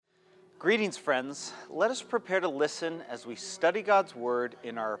Greetings, friends. Let us prepare to listen as we study God's Word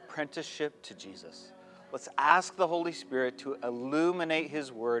in our apprenticeship to Jesus. Let's ask the Holy Spirit to illuminate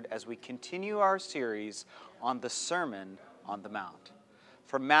His Word as we continue our series on the Sermon on the Mount.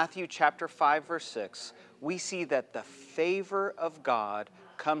 From Matthew chapter 5, verse 6, we see that the favor of God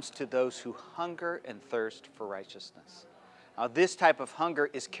comes to those who hunger and thirst for righteousness. Now, this type of hunger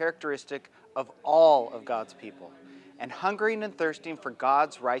is characteristic of all of God's people. And hungering and thirsting for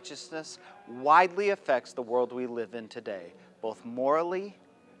God's righteousness widely affects the world we live in today, both morally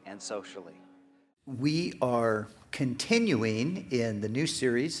and socially. We are continuing in the new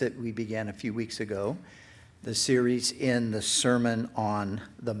series that we began a few weeks ago, the series in the Sermon on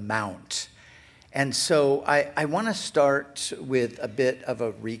the Mount. And so I want to start with a bit of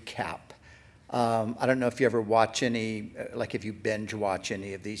a recap. I don't know if you ever watch any, like if you binge watch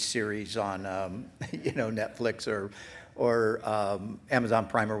any of these series on, Netflix or Amazon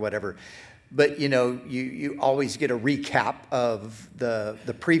Prime or whatever. But, you always get a recap of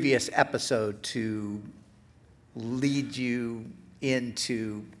the previous episode to lead you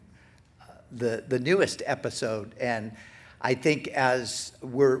into the newest episode. And I think as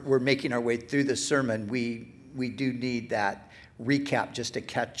we're making our way through the sermon, we do need that recap just to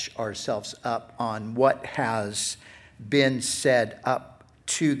catch ourselves up on what has been said up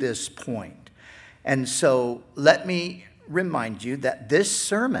to this point. And so let me remind you that this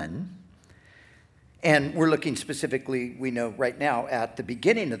sermon, and we're looking specifically, we know right now, at the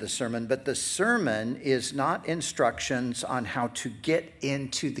beginning of the sermon, but the sermon is not instructions on how to get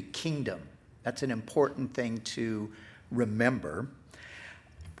into the kingdom. That's an important thing to remember.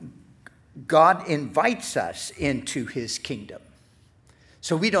 God invites us into his kingdom.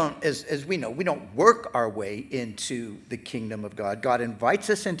 So we don't, as we know, we don't work our way into the kingdom of God. God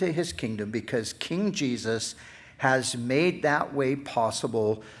invites us into his kingdom because King Jesus has made that way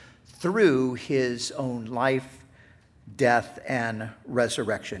possible through his own life, death, and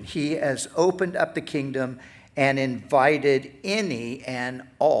resurrection. He has opened up the kingdom and invited any and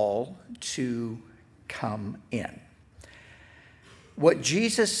all to come in. What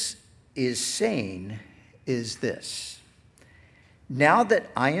Jesus is saying is this: now that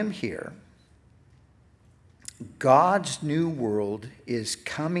I am here, God's new world is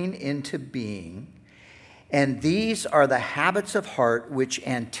coming into being, and these are the habits of heart which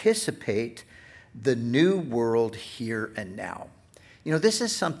anticipate the new world here and now. This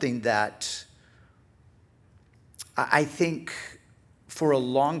is something that I think for a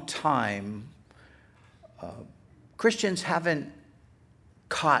long time, Christians haven't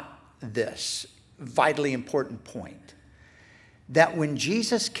caught this vitally important point. That when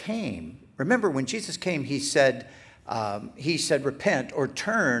Jesus came, remember when Jesus came, he said, repent or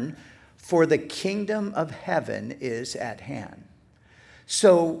turn, for the kingdom of heaven is at hand.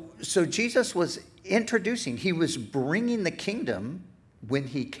 So Jesus was introducing, he was bringing the kingdom when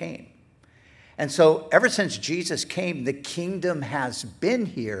he came. And so ever since Jesus came, the kingdom has been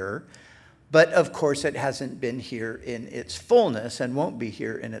here, but of course it hasn't been here in its fullness and won't be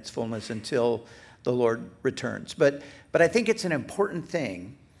here in its fullness until the Lord returns. But I think it's an important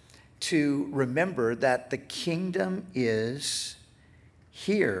thing to remember that the kingdom is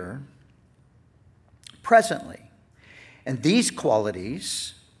here presently. And these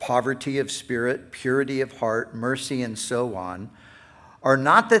qualities, poverty of spirit, purity of heart, mercy, and so on, are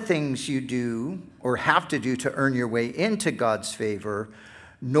not the things you do or have to do to earn your way into God's favor,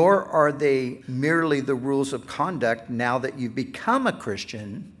 nor are they merely the rules of conduct now that you've become a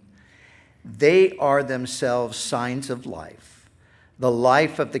Christian. They are themselves signs of life, the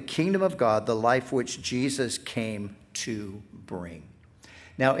life of the kingdom of God, the life which Jesus came to bring.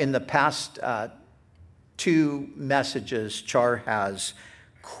 Now, in the past two messages, Char has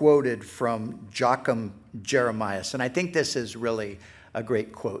quoted from Joachim Jeremias, and I think this is really a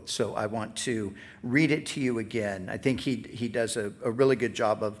great quote, so I want to read it to you again. I think he does a really good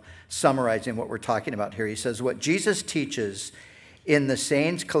job of summarizing what we're talking about here. He says, what Jesus teaches in the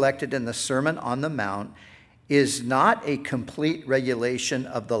sayings collected in the Sermon on the Mount is not a complete regulation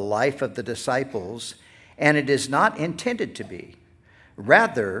of the life of the disciples, and it is not intended to be.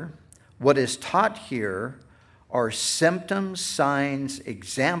 Rather, what is taught here are symptoms, signs,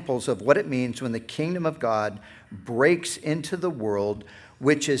 examples of what it means when the kingdom of God breaks into the world,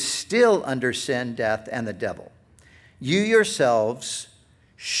 which is still under sin, death, and the devil. You yourselves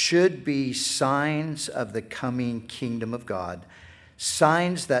should be signs of the coming kingdom of God,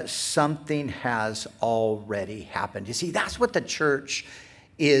 signs that something has already happened. You see, that's what the church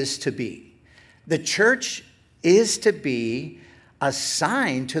is to be. The church is to be a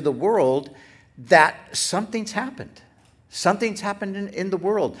sign to the world that something's happened. Something's happened in the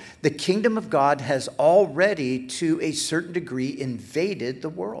world. The kingdom of God has already, to a certain degree, invaded the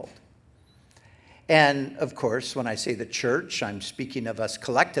world. And of course, when I say the church, I'm speaking of us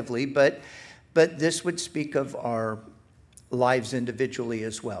collectively, but this would speak of our lives individually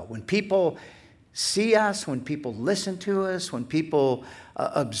as well. When people see us, when people listen to us, when people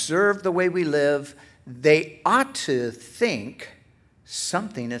observe the way we live, they ought to think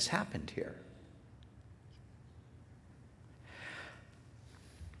something has happened here.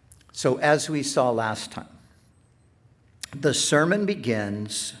 So as we saw last time, the sermon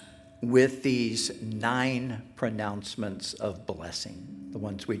begins with these 9 pronouncements of blessing, the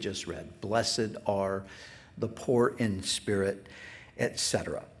ones we just read. Blessed are the poor in spirit,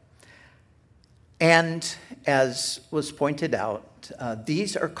 etc. And as was pointed out,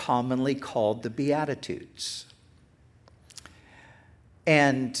 these are commonly called the Beatitudes.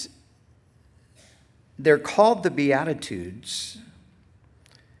 And they're called the Beatitudes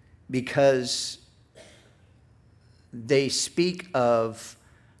because they speak of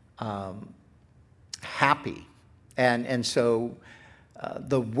happy. And so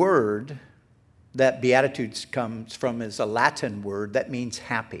the word that Beatitudes comes from is a Latin word that means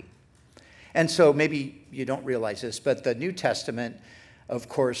happy. And so maybe you don't realize this, but the New Testament, of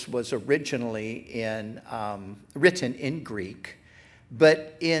course, was originally written in Greek.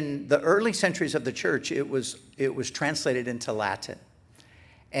 But in the early centuries of the church, it was translated into Latin.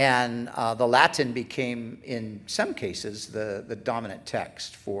 And the Latin became, in some cases, the dominant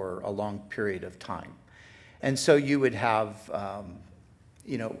text for a long period of time. And so you would have,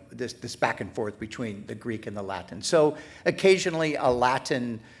 this back and forth between the Greek and the Latin. So occasionally a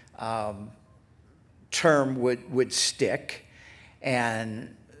Latin term would stick.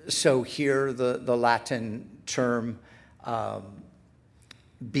 And so here the Latin term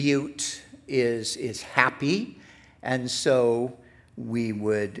beat is happy. And so we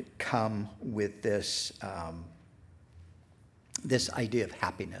would come with this idea of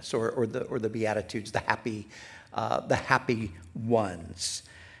happiness, or the Beatitudes, the happy ones.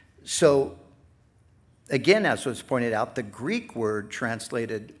 So again, as was pointed out, the Greek word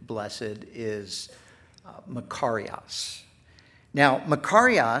translated blessed is makarios. Now,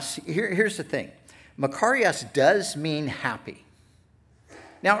 makarios, here's the thing. Makarios does mean happy.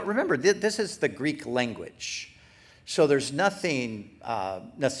 Now, remember, this is the Greek language. So there's nothing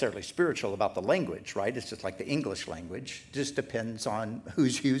necessarily spiritual about the language, right? It's just like the English language. It just depends on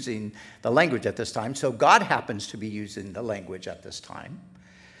who's using the language at this time. So God happens to be using the language at this time.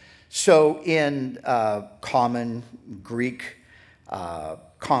 So in common Greek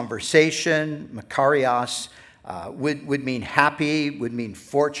conversation, makarios would mean happy, would mean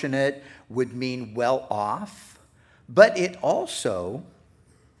fortunate, would mean well off. But it also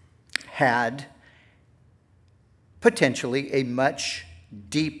had potentially a much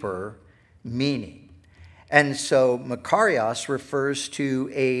deeper meaning. And so makarios refers to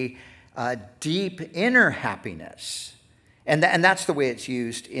a deep inner happiness. And that's the way it's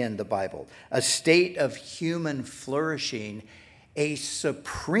used in the Bible. A state of human flourishing, a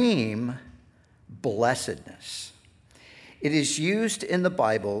supreme blessedness. It is used in the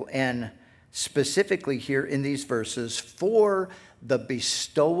Bible, and specifically here in these verses, for the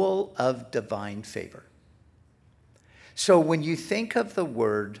bestowal of divine favor. So when you think of the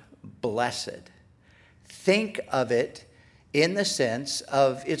word blessed, think of it in the sense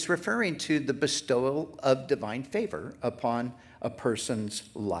of it's referring to the bestowal of divine favor upon a person's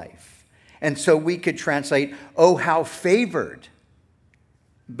life. And so we could translate, oh, how favored.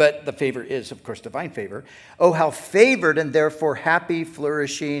 But the favor is, of course, divine favor. Oh, how favored and therefore happy,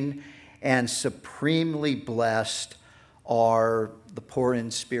 flourishing, and supremely blessed are the poor in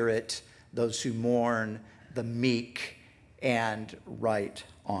spirit, those who mourn, the meek, and right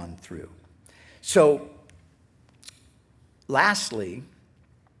on through. So, lastly,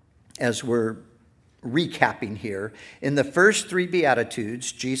 as we're recapping here, in the first 3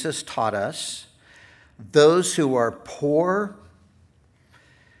 Beatitudes, Jesus taught us those who are poor,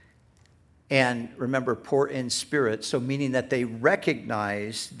 and remember, poor in spirit, so meaning that they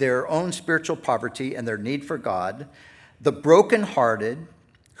recognize their own spiritual poverty and their need for God, the brokenhearted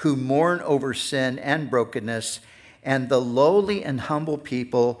who mourn over sin and brokenness, and the lowly and humble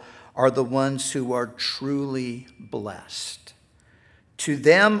people are the ones who are truly blessed. To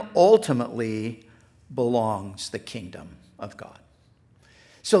them, ultimately, belongs the kingdom of God.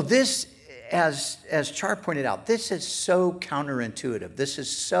 So this, as Char pointed out, this is so counterintuitive. This is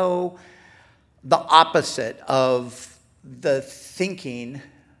so the opposite of the thinking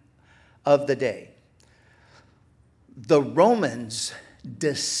of the day. The Romans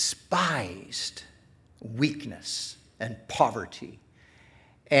despised weakness and poverty.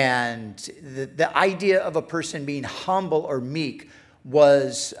 And the idea of a person being humble or meek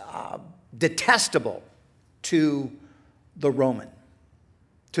was detestable to the Roman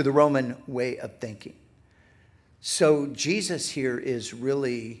way of thinking. So Jesus here is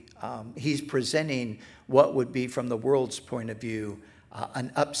really, he's presenting what would be, from the world's point of view,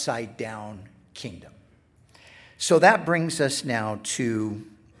 an upside down kingdom. So that brings us now to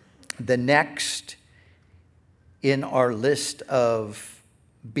the next in our list of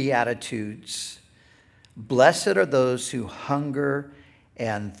Beatitudes. Blessed are those who hunger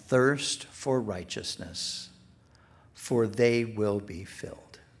and thirst for righteousness, for they will be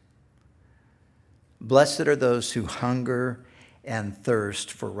filled. Blessed are those who hunger and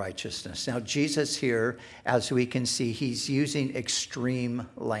thirst for righteousness. Now, Jesus here, as we can see, he's using extreme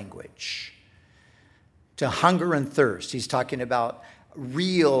language. To hunger and thirst, he's talking about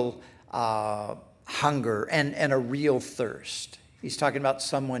real hunger and a real thirst. He's talking about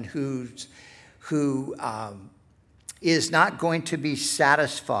someone who is not going to be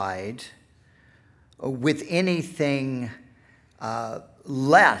satisfied with anything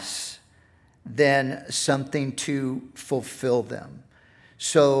less than something to fulfill them.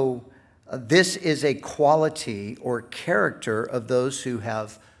 So this is a quality or character of those who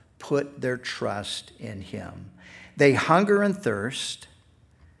have put their trust in him. They hunger and thirst.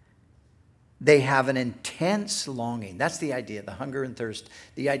 They have an intense longing. That's the idea, the hunger and thirst.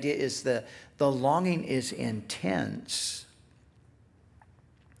 The idea is the longing is intense.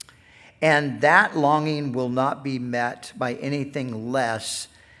 And that longing will not be met by anything less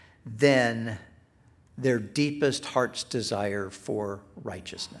than their deepest heart's desire for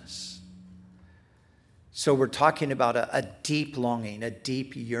righteousness. So we're talking about a deep longing, a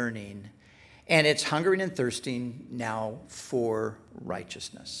deep yearning, and it's hungering and thirsting now for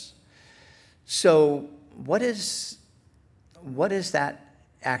righteousness. So what is that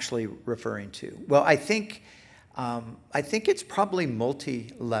actually referring to? Well, I think it's probably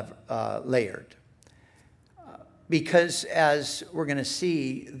multi-layered. Because as we're going to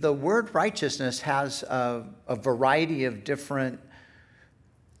see, the word righteousness has a variety of different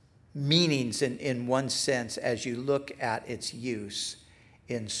meanings in one sense as you look at its use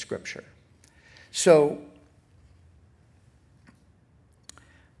in Scripture. So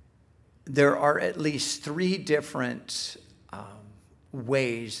there are at least three different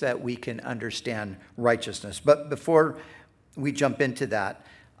ways that we can understand righteousness. But before we jump into that,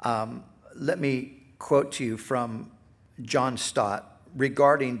 let me quote to you from John Stott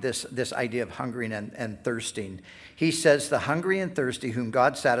regarding this idea of hungering and thirsting. He says, "The hungry and thirsty whom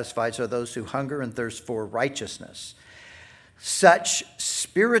God satisfies are those who hunger and thirst for righteousness. Such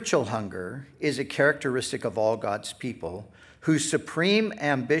spiritual hunger is a characteristic of all God's people, whose supreme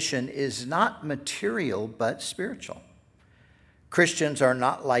ambition is not material but spiritual. Christians are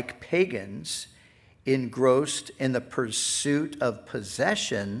not like pagans, engrossed in the pursuit of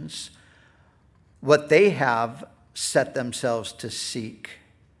possessions. What they have set themselves to seek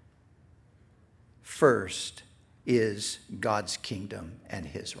first is God's kingdom and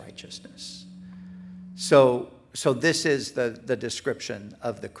his righteousness." So this is the description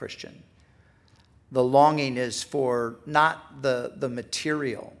of the Christian. The longing is for not the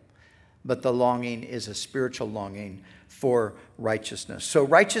material, but the longing is a spiritual longing for righteousness. So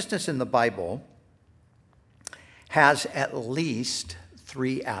righteousness in the Bible has at least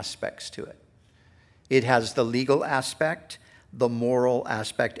three aspects to it. It has the legal aspect, the moral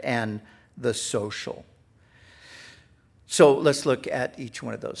aspect, and the social. So let's look at each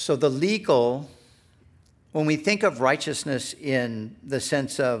one of those. So the legal, when we think of righteousness in the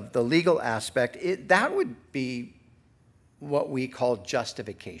sense of the legal aspect, that would be what we call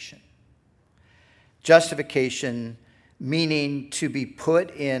justification. Justification meaning to be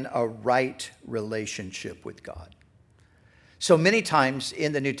put in a right relationship with God. So many times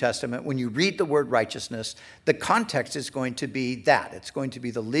in the New Testament, when you read the word righteousness, the context is going to be that. It's going to be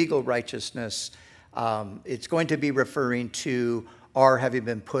the legal righteousness. It's going to be referring to our having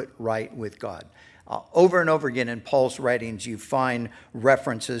been put right with God. Over and over again in Paul's writings, you find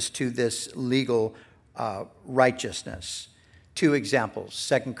references to this legal righteousness. Two examples.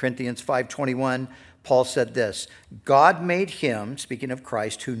 2 Corinthians 5:21, Paul said this, "God made him," speaking of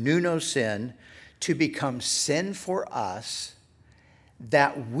Christ, "who knew no sin, to become sin for us,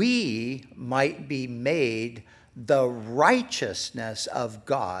 that we might be made the righteousness of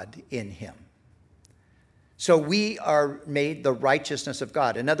God in him." So we are made the righteousness of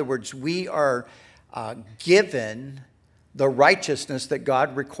God. In other words, we are given the righteousness that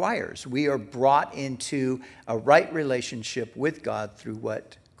God requires. We are brought into a right relationship with God through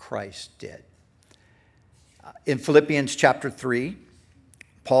what Christ did. In Philippians chapter 3,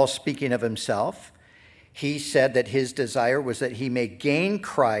 Paul, speaking of himself, he said that his desire was that he may gain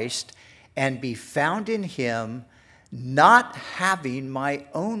Christ and be found in him, not having my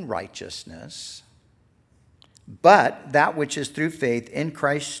own righteousness, but that which is through faith in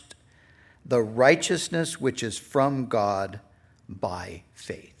Christ, the righteousness which is from God by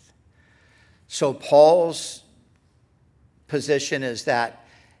faith. So Paul's position is that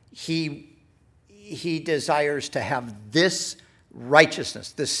he desires to have this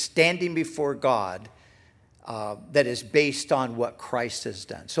righteousness, this standing before God, that is based on what Christ has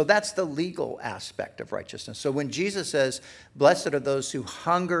done. So that's the legal aspect of righteousness. So when Jesus says, blessed are those who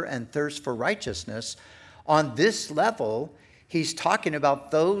hunger and thirst for righteousness, on this level, he's talking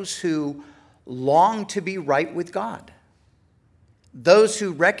about those who long to be right with God. Those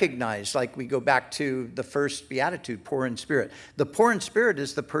who recognize, like we go back to the first beatitude, poor in spirit. The poor in spirit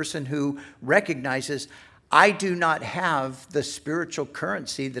is the person who recognizes, I do not have the spiritual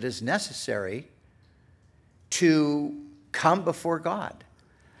currency that is necessary to come before God.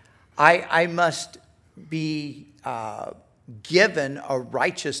 I must be given a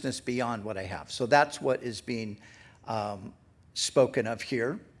righteousness beyond what I have. So that's what is being spoken of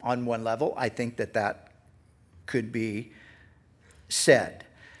here on one level. I think that could be said.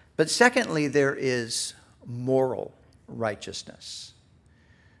 But secondly, there is moral righteousness.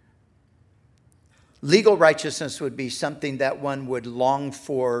 Legal righteousness would be something that one would long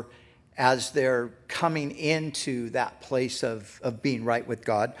for as they're coming into that place of being right with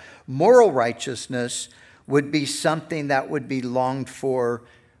God. Moral righteousness would be something that would be longed for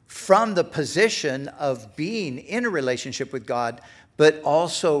from the position of being in a relationship with God, but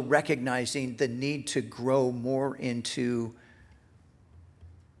also recognizing the need to grow more into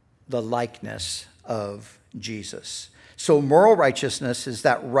the likeness of Jesus. So moral righteousness is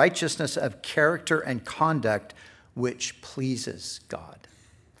that righteousness of character and conduct which pleases God.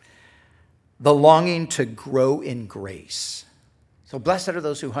 The longing to grow in grace. So blessed are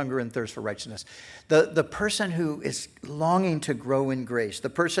those who hunger and thirst for righteousness. The person who is longing to grow in grace, the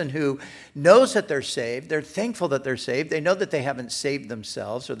person who knows that they're saved, they're thankful that they're saved, they know that they haven't saved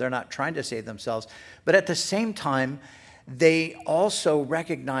themselves or they're not trying to save themselves, but at the same time, they also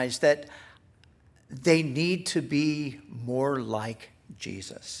recognize that they need to be more like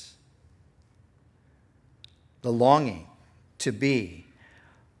Jesus. The longing to be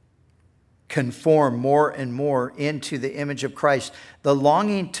conform more and more into the image of Christ. The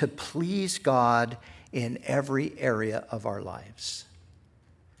longing to please God in every area of our lives.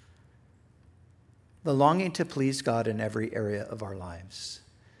 The longing to please God in every area of our lives.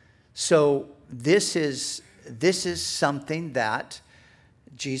 So this is something that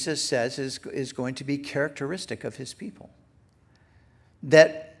Jesus says is going to be characteristic of his people.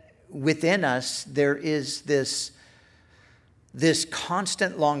 That within us there is this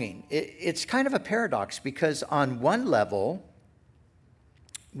constant longing. It's kind of a paradox because on one level,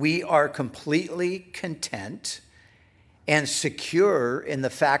 we are completely content and secure in the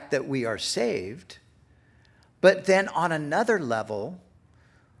fact that we are saved. But then on another level,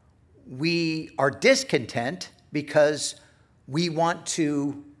 we are discontent because we want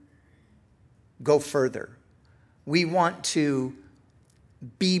to go further. We want to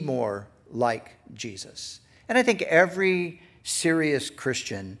be more like Jesus. And I think every serious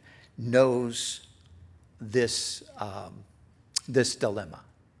Christian knows this dilemma.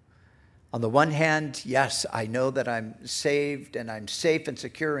 On the one hand, yes, I know that I'm saved and I'm safe and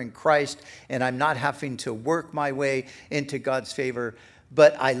secure in Christ and I'm not having to work my way into God's favor.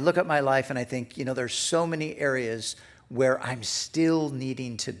 But I look at my life and I think, there's so many areas where I'm still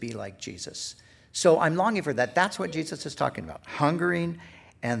needing to be like Jesus. So I'm longing for that. That's what Jesus is talking about. Hungering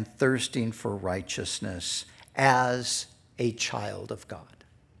and thirsting for righteousness as a child of God.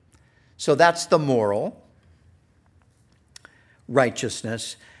 So that's the moral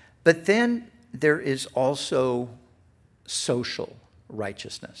righteousness. But then there is also social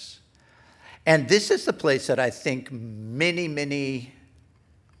righteousness. And this is the place that I think many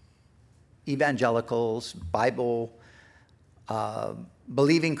evangelicals, Bible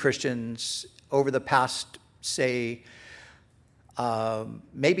believing Christians over the past, say,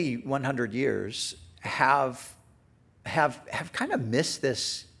 maybe 100 years have kind of missed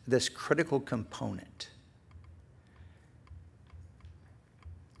this critical component.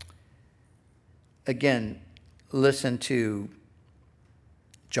 Again, listen to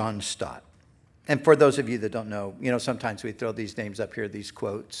John Stott. And for those of you that don't know, sometimes we throw these names up here, these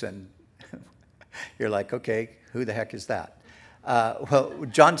quotes, and you're like, okay, who the heck is that? Well,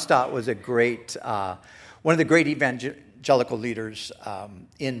 John Stott was one of the great evangelical leaders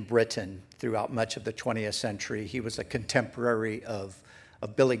in Britain throughout much of the 20th century. He was a contemporary of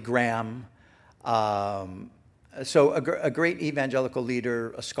Billy Graham. So a great evangelical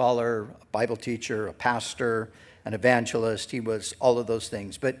leader, a scholar, a Bible teacher, a pastor, an evangelist. He was all of those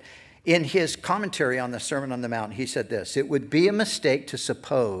things. But in his commentary on the Sermon on the Mount, he said this: "It would be a mistake to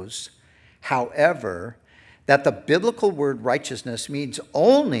suppose, however, that the biblical word righteousness means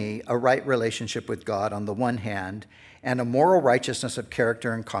only a right relationship with God on the one hand and a moral righteousness of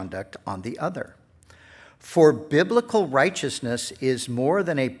character and conduct on the other. For biblical righteousness is more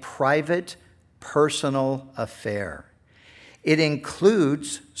than a private, personal affair. It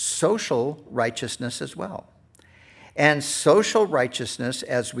includes social righteousness as well. And social righteousness,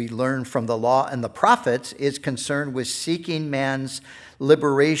 as we learn from the law and the prophets, is concerned with seeking man's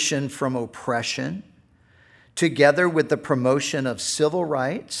liberation from oppression, together with the promotion of civil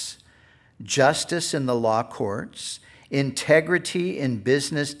rights, justice in the law courts, integrity in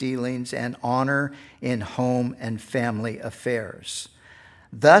business dealings, and honor in home and family affairs.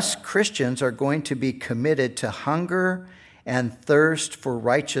 Thus, Christians are going to be committed to hunger and thirst for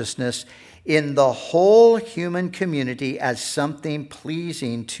righteousness in the whole human community as something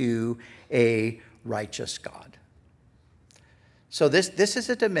pleasing to a righteous God." So this is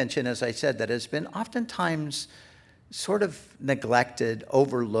a dimension, as I said, that has been oftentimes sort of neglected,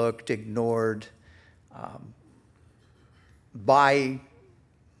 overlooked, ignored by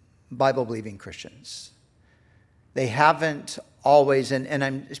Bible-believing Christians. They haven't always, and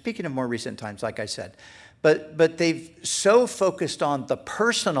I'm speaking of more recent times, like I said, but they've so focused on the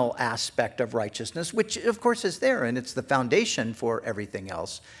personal aspect of righteousness, which of course is there, and it's the foundation for everything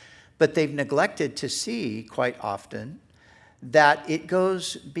else. But they've neglected to see quite often that it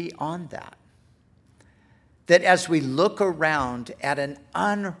goes beyond that. That as we look around at an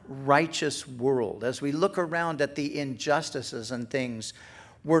unrighteous world, as we look around at the injustices and things,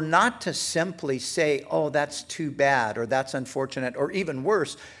 we're not to simply say, "Oh, that's too bad," or "That's unfortunate," or even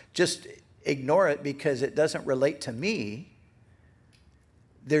worse, just ignore it because it doesn't relate to me.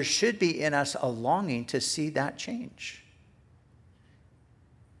 There should be in us a longing to see that change.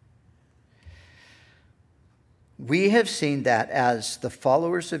 We have seen that as the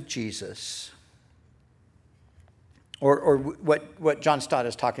followers of Jesus, or what John Stott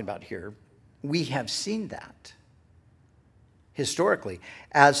is talking about here, we have seen that historically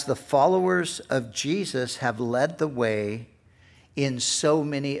as the followers of Jesus have led the way in so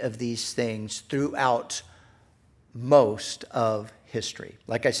many of these things throughout most of history.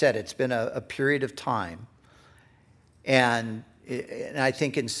 Like I said, it's been a period of time, and I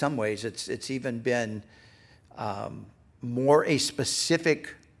think in some ways it's even been more a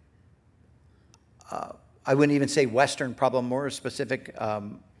specific, I wouldn't even say Western problem, more a specific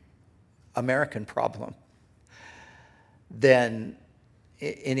American problem than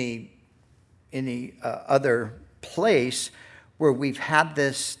any other place where we've had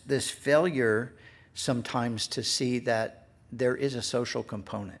this failure sometimes to see that there is a social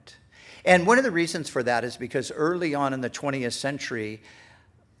component. And one of the reasons for that is because early on in the 20th century,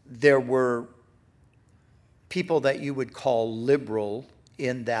 there were people that you would call liberal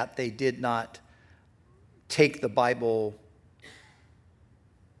in that they did not take the Bible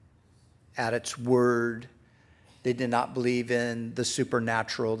at its word. They did not believe in the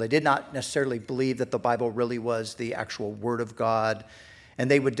supernatural. They did not necessarily believe that the Bible really was the actual Word of God. And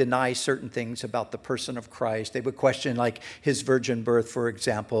they would deny certain things about the person of Christ. They would question, like, his virgin birth, for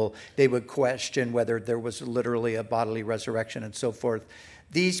example. They would question whether there was literally a bodily resurrection and so forth.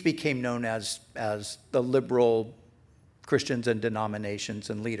 These became known as the liberal Christians and denominations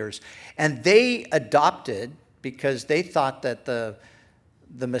and leaders. And they adopted, because they thought that the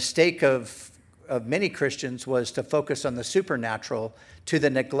mistake of many Christians was to focus on the supernatural to the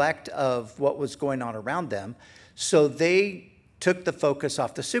neglect of what was going on around them. So they took the focus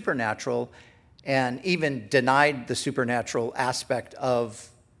off the supernatural and even denied the supernatural aspect of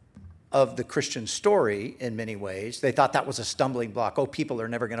the Christian story in many ways. They thought that was a stumbling block. Oh, people are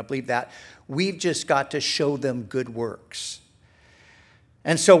never going to believe that. We've just got to show them good works.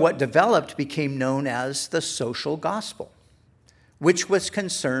 And so what developed became known as the social gospel, which was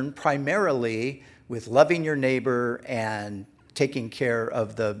concerned primarily with loving your neighbor and taking care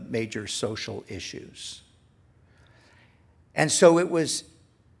of the major social issues. And so it was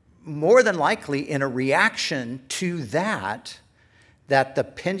more than likely in a reaction to that the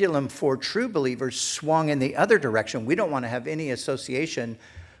pendulum for true believers swung in the other direction. We don't want to have any association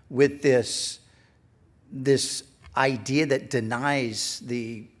with this idea that denies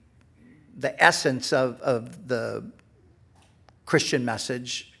the essence of the Christian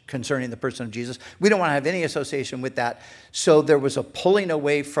message concerning the person of Jesus. We don't want to have any association with that. So there was a pulling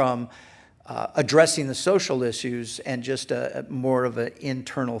away from addressing the social issues and just more of an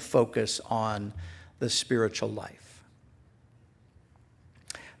internal focus on the spiritual life.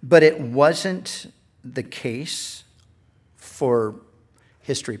 But it wasn't the case for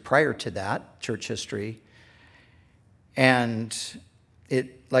history prior to that, church history. And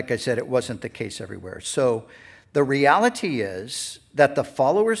like I said, it wasn't the case everywhere. So the reality is that the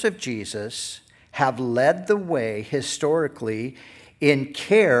followers of Jesus have led the way historically in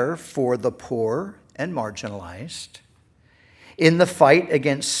care for the poor and marginalized, in the fight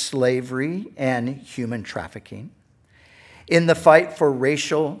against slavery and human trafficking, in the fight for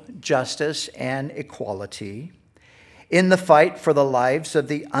racial justice and equality, in the fight for the lives of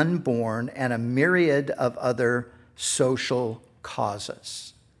the unborn, and a myriad of other social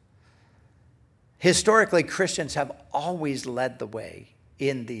causes. Historically, Christians have always led the way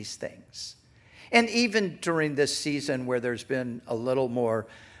in these things. And even during this season where there's been a little more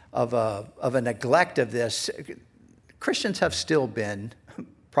of a neglect of this, Christians have still been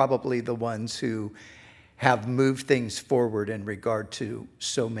probably the ones who have moved things forward in regard to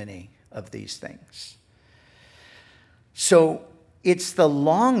so many of these things. So it's the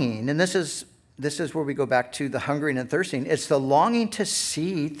longing, and this is where we go back to the hungering and thirsting. It's the longing to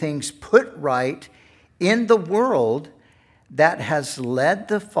see things put right in the world that has led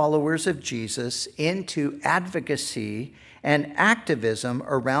the followers of Jesus into advocacy and activism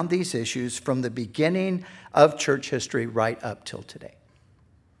around these issues from the beginning of church history right up till today.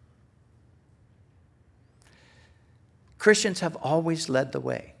 Christians have always led the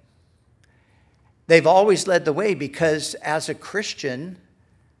way. They've always led the way because as a Christian,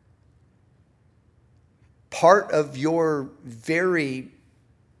 part of your very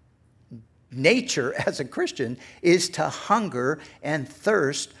nature as a Christian is to hunger and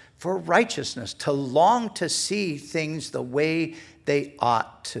thirst for righteousness, to long to see things the way they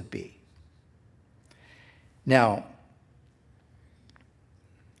ought to be. Now,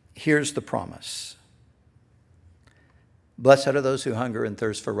 here's the promise. Blessed are those who hunger and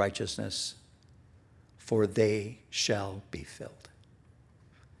thirst for righteousness, for they shall be filled.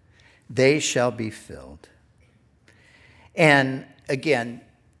 They shall be filled. And again,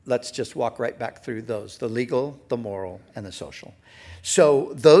 let's just walk right back through those, the legal, the moral, and the social.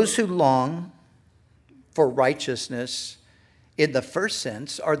 So those who long for righteousness in the first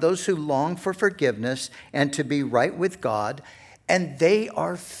sense are those who long for forgiveness and to be right with God, and they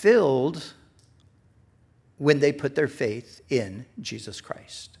are filled when they put their faith in Jesus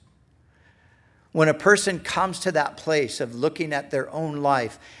Christ. When a person comes to that place of looking at their own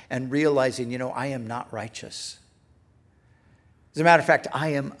life and realizing, I am not righteous. As a matter of fact, I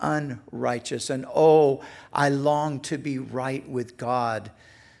am unrighteous, and I long to be right with God.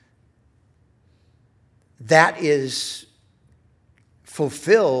 That is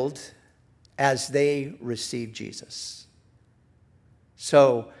fulfilled as they receive Jesus.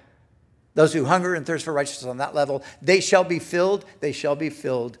 So, those who hunger and thirst for righteousness on that level, they shall be filled. They shall be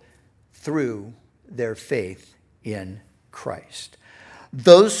filled through their faith in Christ.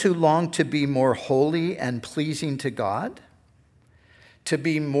 Those who long to be more holy and pleasing to God, to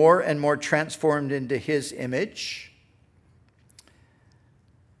be more and more transformed into His image,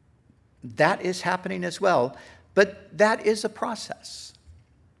 that is happening as well. But that is a process.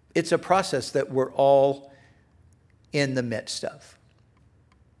 It's a process that we're all in the midst of.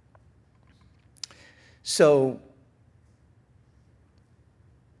 So,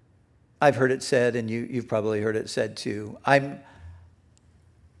 I've heard it said, and you've probably heard it said too, I'm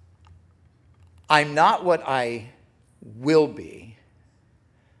not what I will be,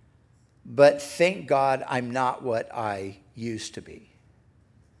 but thank God I'm not what I used to be.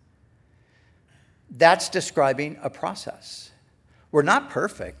 That's describing a process. We're not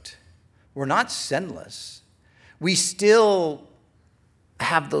perfect. We're not sinless. We still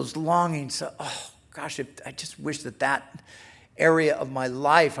have those longings. Gosh, I just wish that area of my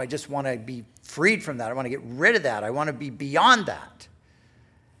life, I just want to be freed from that. I want to get rid of that. I want to be beyond that.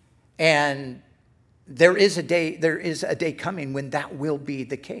 And there is a day coming when that will be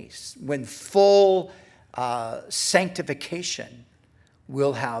the case, when full sanctification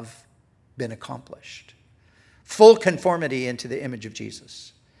will have been accomplished. Full conformity into the image of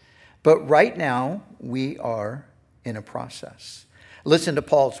Jesus. But right now, we are in a process. Listen to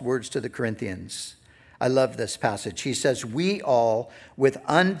Paul's words to the Corinthians. I love this passage. He says, we all, with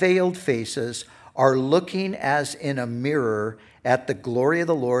unveiled faces, are looking as in a mirror at the glory of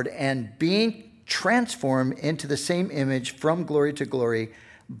the Lord and being transformed into the same image from glory to glory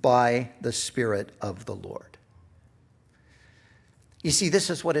by the Spirit of the Lord. You see, this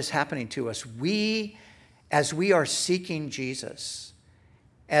is what is happening to us. As we are seeking Jesus,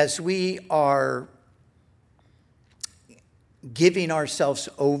 as we are giving ourselves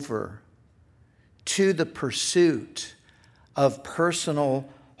over to the pursuit of personal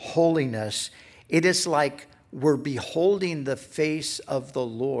holiness, it is like we're beholding the face of the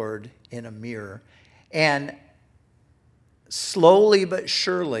Lord in a mirror. And slowly but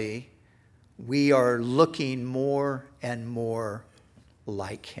surely, we are looking more and more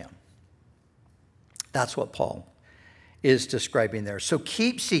like him. That's what Paul is describing there. So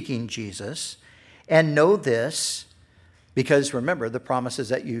keep seeking Jesus and know this, because remember, the promise is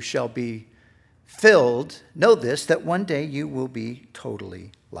that you shall be filled. Know this, that one day you will be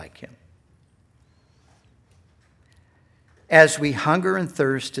totally like him. As we hunger and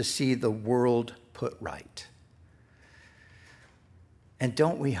thirst to see the world put right. And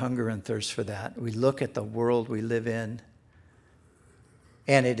don't we hunger and thirst for that? We look at the world we live in,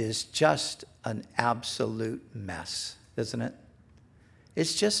 and it is just an absolute mess, isn't it?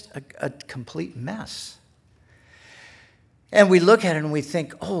 It's just a complete mess. And we look at it and we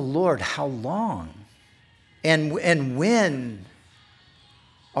think, oh, Lord, how long? And when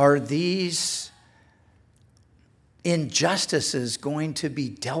are these injustices going to be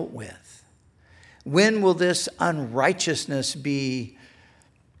dealt with? When will this unrighteousness be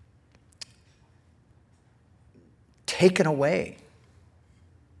taken away?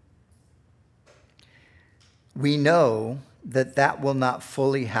 We know that will not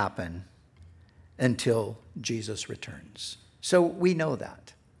fully happen until Jesus returns. So we know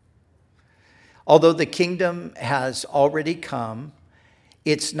that. Although the kingdom has already come,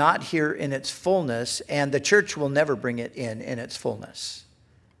 it's not here in its fullness, and the church will never bring it in its fullness.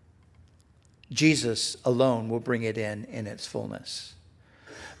 Jesus alone will bring it in its fullness.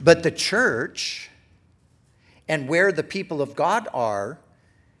 But the church, and where the people of God are,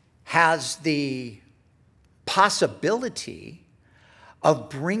 has the possibility of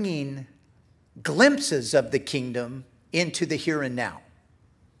bringing glimpses of the kingdom into the here and now,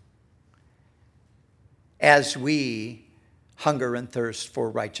 as we hunger and thirst for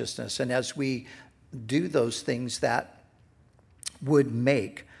righteousness, and as we do those things that would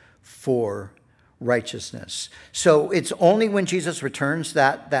make for righteousness. So it's only when Jesus returns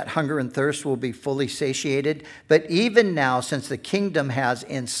that hunger and thirst will be fully satiated. But even now, since the kingdom has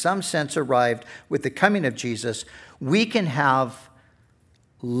in some sense arrived with the coming of Jesus, we can have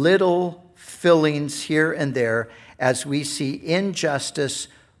little fillings here and there as we see injustice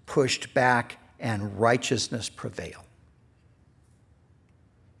pushed back and righteousness prevail.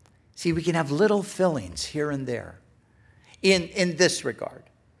 See, we can have little fillings here and there in this regard.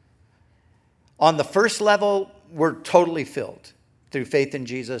 On the first level, we're totally filled through faith in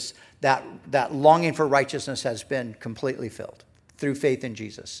Jesus. That longing for righteousness has been completely filled through faith in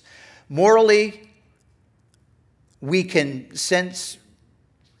Jesus. Morally, we can sense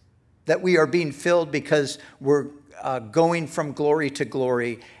that we are being filled because we're going from glory to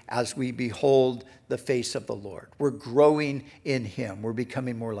glory as we behold the face of the Lord. We're growing in him. We're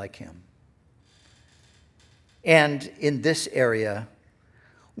becoming more like him. And in this area,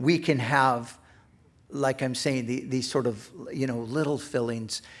 we can have, like I'm saying, these sort of, little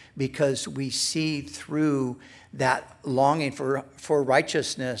fillings, because we see through that longing for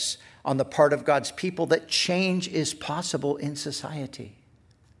righteousness on the part of God's people that change is possible in society.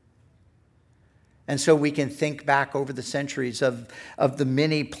 And so we can think back over the centuries of the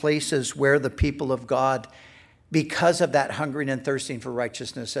many places where the people of God, because of that hungering and thirsting for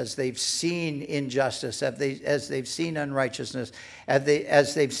righteousness, as they've seen injustice, as they've seen unrighteousness,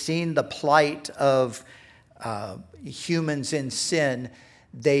 as they've seen the plight of humans in sin,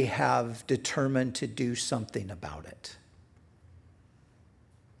 they have determined to do something about it.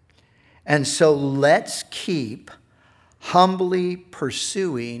 And so let's keep humbly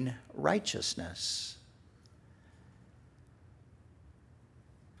pursuing righteousness.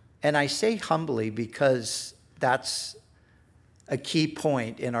 And I say humbly because that's a key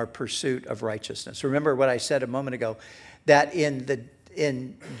point in our pursuit of righteousness. Remember what I said a moment ago, that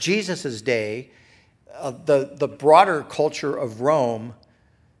in Jesus' day, the broader culture of Rome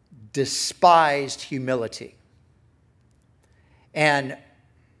despised humility and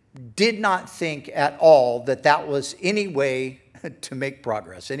did not think at all that was any way to make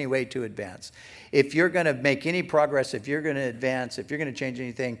progress, any way to advance. If you're going to make any progress, if you're going to advance, if you're going to change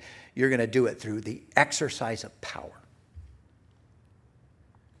anything, you're going to do it through the exercise of power.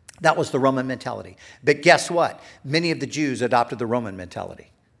 That was the Roman mentality. But guess what? Many of the Jews adopted the Roman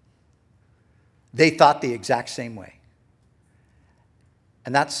mentality. They thought the exact same way.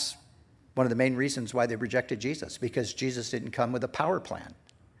 And that's One of the main reasons why they rejected Jesus, because Jesus didn't come with a power plan.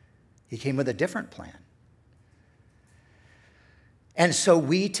 He came with a different plan. And so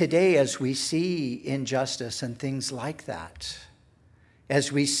we today, as we see injustice and things like that,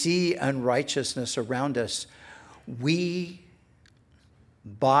 as we see unrighteousness around us, we,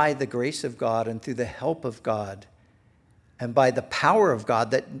 by the grace of God and through the help of God, and by the power of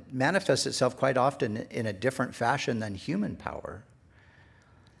God that manifests itself quite often in a different fashion than human power,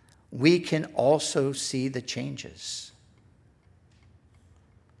 we can also see the changes.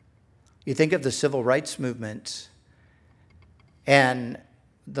 You think of the civil rights movement, and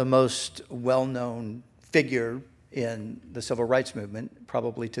the most well-known figure in the civil rights movement,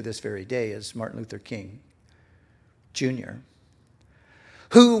 probably to this very day, is Martin Luther King Jr.,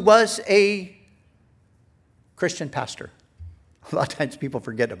 who was a Christian pastor. A lot of times people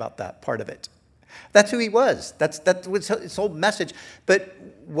forget about that part of it. That's who he was. That was his whole message. But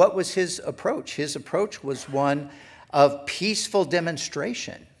what was his approach? His approach was one of peaceful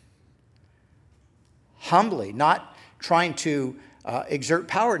demonstration. Humbly, not trying to exert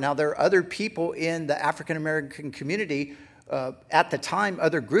power. Now, there are other people in the African American community at the time,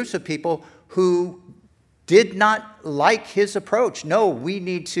 other groups of people who did not like his approach. No, we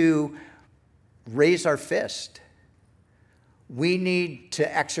need to raise our fist. We need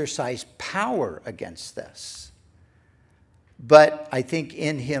to exercise power against this. But I think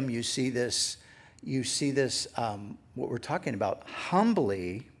in him you see this, what we're talking about,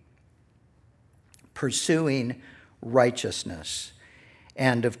 humbly pursuing righteousness.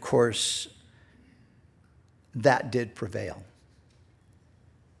 And of course, that did prevail.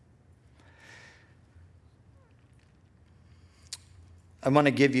 I want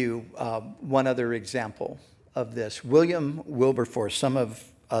to give you one other example of this. William Wilberforce, some of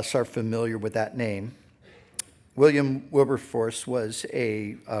us are familiar with that name. William Wilberforce was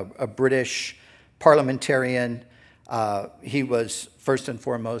a British parliamentarian. He was first and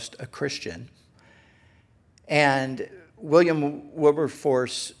foremost a Christian. And William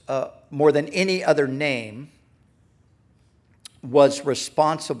Wilberforce, more than any other name, was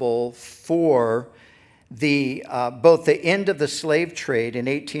responsible for both the end of the slave trade in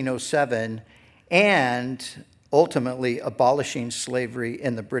 1807 and ultimately abolishing slavery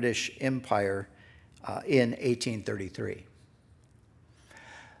in the British Empire in 1833.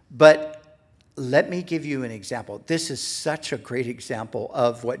 But let me give you an example. This is such a great example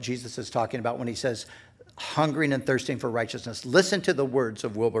of what Jesus is talking about when he says, hungering and thirsting for righteousness. Listen to the words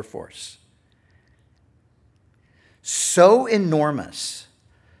of Wilberforce. So enormous,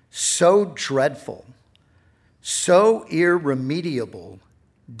 so dreadful, so irremediable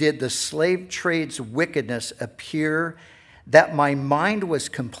did the slave trade's wickedness appear that my mind was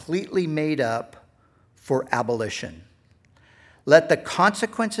completely made up for abolition. Let the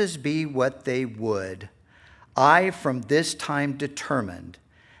consequences be what they would, I from this time determined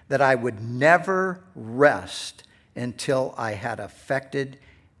that I would never rest until I had effected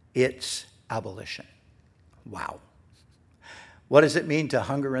its abolition. Wow. What does it mean to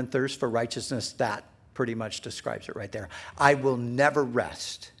hunger and thirst for righteousness? That pretty much describes it right there. I will never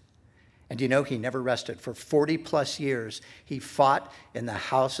rest. And you know, he never rested. For 40 plus years, he fought in the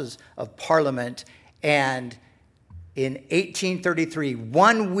Houses of Parliament. And in 1833,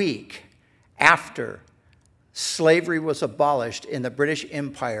 1 week after slavery was abolished in the British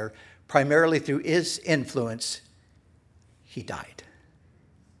Empire, primarily through his influence, he died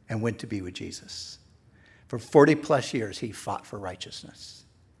and went to be with Jesus. For 40 plus years, he fought for righteousness.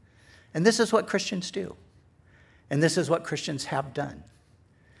 And this is what Christians do. And this is what Christians have done.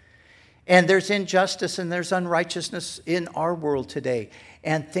 And there's injustice and there's unrighteousness in our world today.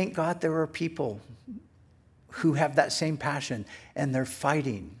 And thank God there are people who have that same passion and they're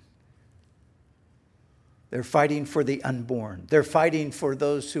fighting. They're fighting for the unborn. They're fighting for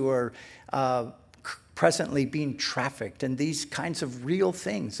those who are presently being trafficked and these kinds of real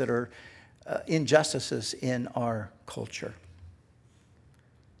things that are injustices in our culture.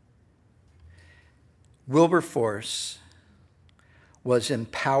 Wilberforce was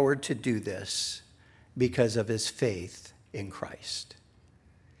empowered to do this because of his faith in Christ.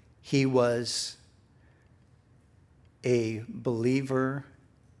 He was a believer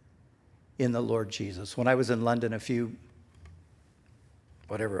in the Lord Jesus. When I was in London a few,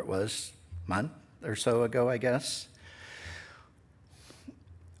 month or so ago, I guess,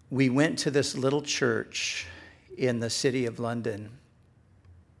 we went to this little church in the city of London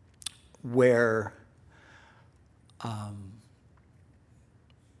where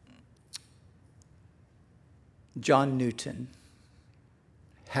John Newton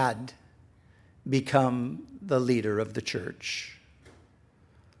had become the leader of the church.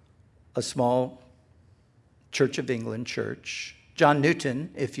 a small Church of England church. John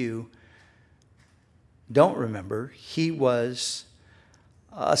Newton, if you don't remember, he was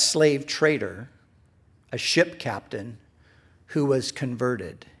a slave trader, a ship captain who was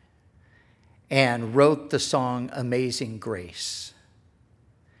converted and wrote the song Amazing Grace.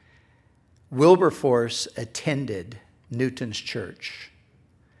 Wilberforce attended Newton's church,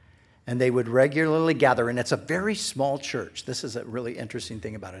 and they would regularly gather, and it's a very small church. This is a really interesting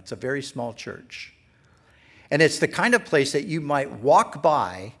thing about it. It's a very small church. And it's the kind of place that you might walk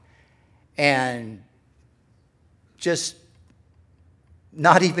by and just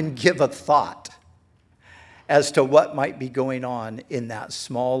not even give a thought as to what might be going on in that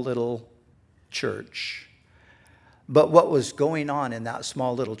small little church. But what was going on in that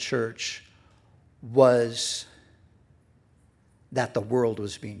small little church was that the world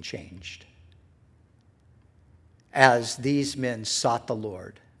was being changed as these men sought the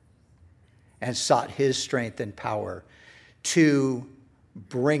Lord and sought his strength and power to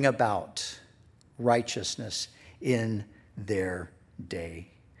bring about righteousness in their day.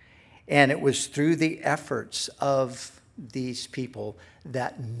 And it was through the efforts of these people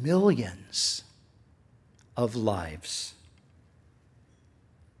that millions of lives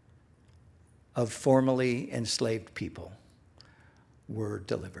of formerly enslaved people were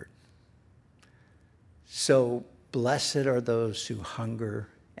delivered. So blessed are those who hunger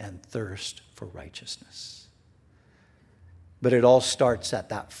and thirst for righteousness. But it all starts at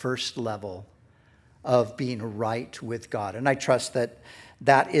that first level of being right with God. And I trust that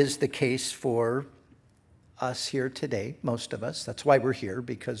that is the case for us here today, most of us. That's why we're here,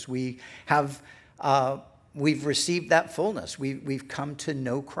 because we have, we've received that fullness. We've come to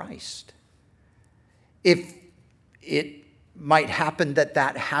know Christ. If it might happen that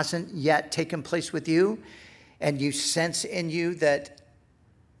that hasn't yet taken place with you, and you sense in you that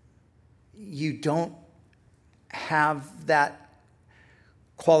you don't have that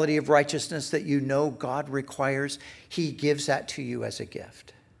quality of righteousness that you know God requires, he gives that to you as a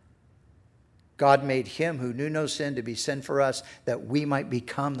gift. God made him who knew no sin to be sin for us, that we might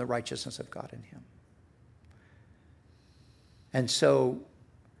become the righteousness of God in him. And so,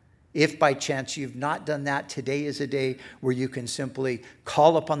 if by chance you've not done that, today is a day where you can simply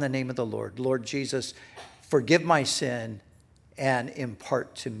call upon the name of the Lord. Lord Jesus, forgive my sin and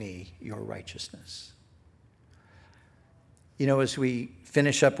impart to me your righteousness. You know, as we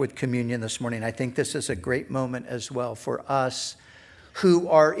finish up with communion this morning, I think this is a great moment as well for us who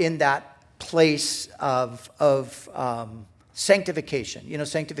are in that place of sanctification. You know,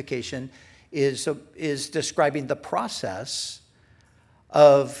 sanctification is describing the process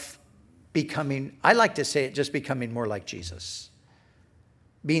of becoming, I like to say it, just becoming more like Jesus,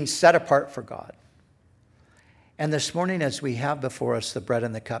 being set apart for God. And this morning, as we have before us the bread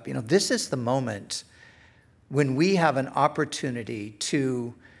and the cup, you know, this is the moment when we have an opportunity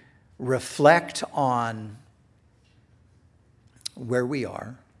to reflect on where we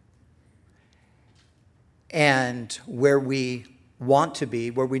are and where we want to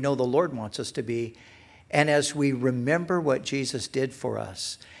be, where we know the Lord wants us to be. And as we remember what Jesus did for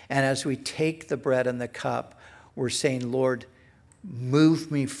us, and as we take the bread and the cup, we're saying, Lord,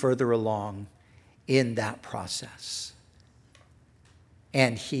 move me further along in that process.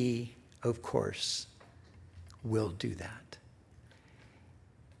 And he, of course, will do that.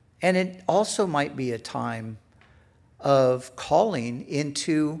 And it also might be a time of calling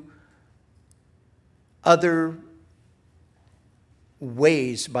into other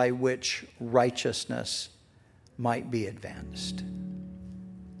ways by which righteousness might be advanced.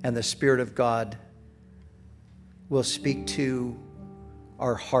 And the Spirit of God will speak to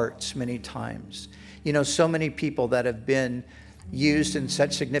our hearts many times. You know, so many people that have been used in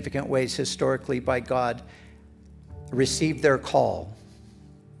such significant ways historically by God received their call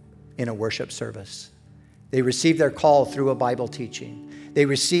in a worship service. They received their call through a Bible teaching. They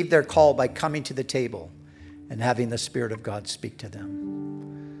received their call by coming to the table and having the Spirit of God speak to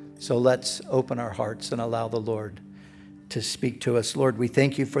them. So let's open our hearts and allow the Lord to speak to us. Lord, we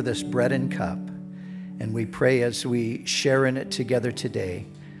thank you for this bread and cup, and we pray as we share in it together today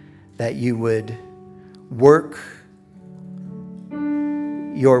that you would work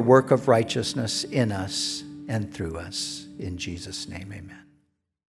your work of righteousness in us and through us. In Jesus' name, amen.